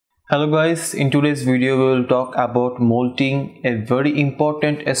Hello guys, in today's video we will talk about molting, a very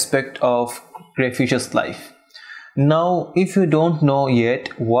important aspect of crayfish's life. Now if you don't know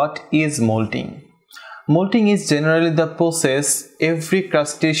yet what is molting. Molting is generally the process every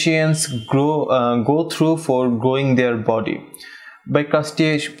crustaceans go through for growing their body. By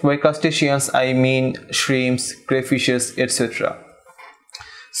crustaceans I mean shrimps, crayfishes, etc.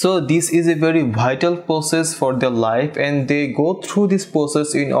 So this is a very vital process for their life, and they go through this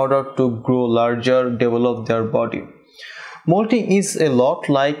process in order to grow larger, develop their body. Molting is a lot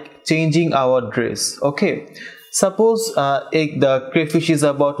like changing our dress. Okay, suppose the crayfish is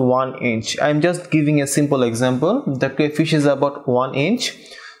about 1 inch. I'm just giving a simple example. The crayfish is about 1 inch,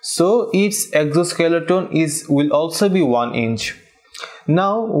 so its exoskeleton will also be 1 inch.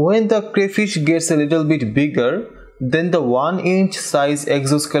 Now when the crayfish gets a little bit bigger, then the 1 inch size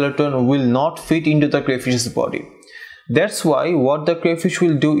exoskeleton will not fit into the crayfish's body. That's why what the crayfish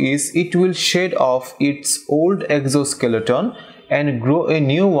will do is it will shed off its old exoskeleton and grow a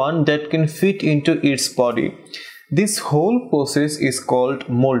new one that can fit into its body. This whole process is called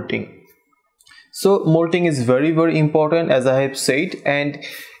molting. So molting is very important, as I have said, and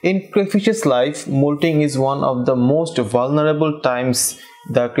in crayfish's life molting is one of the most vulnerable times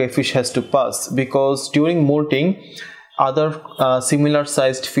the crayfish has to pass, because during molting other similar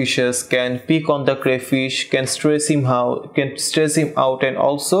sized fishes can pick on the crayfish, can stress him out, and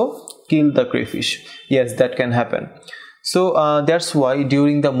also kill the crayfish. Yes, that can happen. So that's why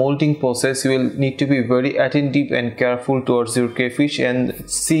during the molting process you will need to be very attentive and careful towards your crayfish and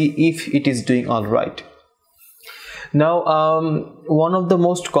see if it is doing all right. Now one of the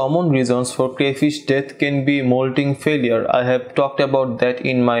most common reasons for crayfish death can be molting failure. I have talked about that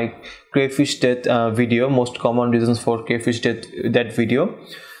in my crayfish death video, most common reasons for crayfish death, that video.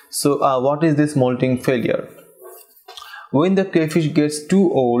 So what is this molting failure? When the crayfish gets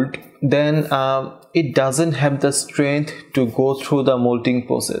too old, then it doesn't have the strength to go through the molting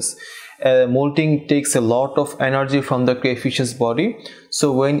process. Molting takes a lot of energy from the crayfish's body,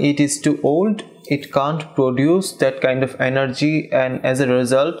 so when it is too old it can't produce that kind of energy, and as a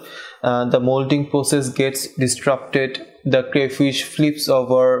result the molting process gets disrupted. The crayfish flips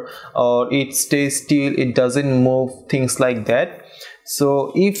over or it stays still, it doesn't move, things like that.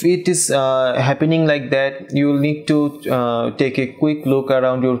 So if it is happening like that, you will need to take a quick look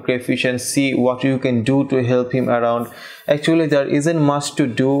around your crayfish and see what you can do to help him around. Actually there isn't much to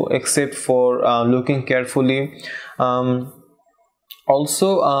do except for looking carefully.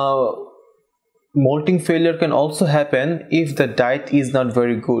 Also molting failure can also happen if the diet is not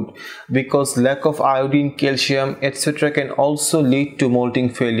very good, because lack of iodine, calcium, etc. can also lead to molting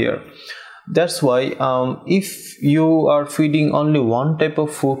failure. That's why if you are feeding only one type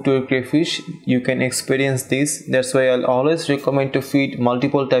of food to your crayfish, you can experience this. That's why I'll always recommend to feed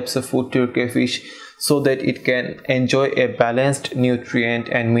multiple types of food to your crayfish so that it can enjoy a balanced nutrient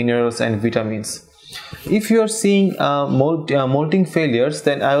and minerals and vitamins. If you are seeing molting failures,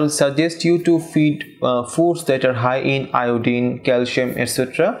 then I will suggest you to feed foods that are high in iodine, calcium,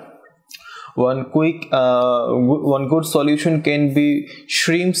 etc. One good solution can be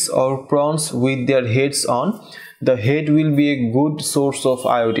shrimps or prawns with their heads on. The head will be a good source of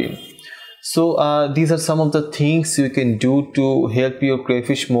iodine. So these are some of the things you can do to help your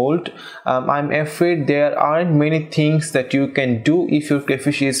crayfish molt. I'm afraid there aren't many things that you can do if your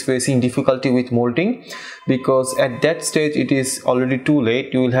crayfish is facing difficulty with molting, because at that stage it is already too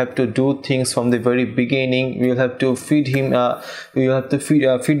late. You will have to do things from the very beginning. You will have to feed him you have to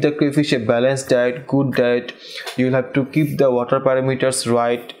feed the crayfish a balanced diet, good diet. You will have to keep the water parameters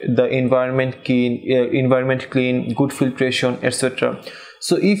right, the environment clean, good filtration, etc.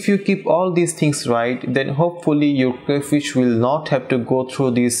 So if you keep all these things right, then hopefully your crayfish will not have to go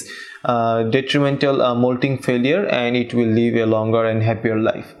through this detrimental molting failure, and it will live a longer and happier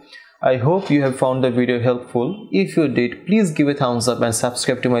life. I hope you have found the video helpful. If you did, please give a thumbs up and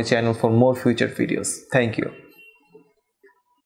subscribe to my channel for more future videos. Thank you.